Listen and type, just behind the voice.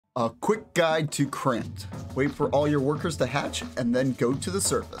A quick guide to Cramped. Wait for all your workers to hatch and then go to the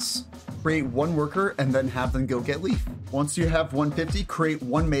surface. Create one worker and then have them go get leaf. Once you have 150, create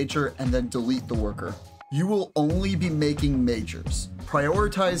one major and then delete the worker. You will only be making majors.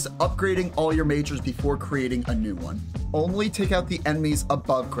 Prioritize upgrading all your majors before creating a new one. Only take out the enemies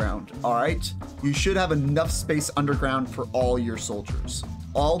above ground, alright? You should have enough space underground for all your soldiers.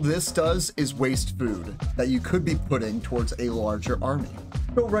 All this does is waste food that you could be putting towards a larger army.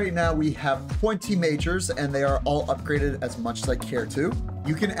 So right now we have 20 majors and they are all upgraded as much as I care to.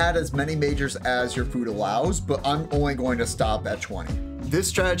 You can add as many majors as your food allows, but I'm only going to stop at 20. This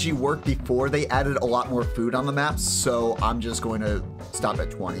strategy worked before they added a lot more food on the maps, so I'm just going to stop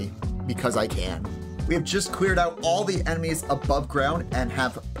at 20 because I can. We have just cleared out all the enemies above ground and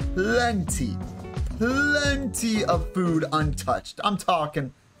have plenty of food untouched. I'm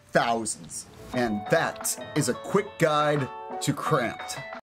talking thousands. And that is a quick guide to Cramped.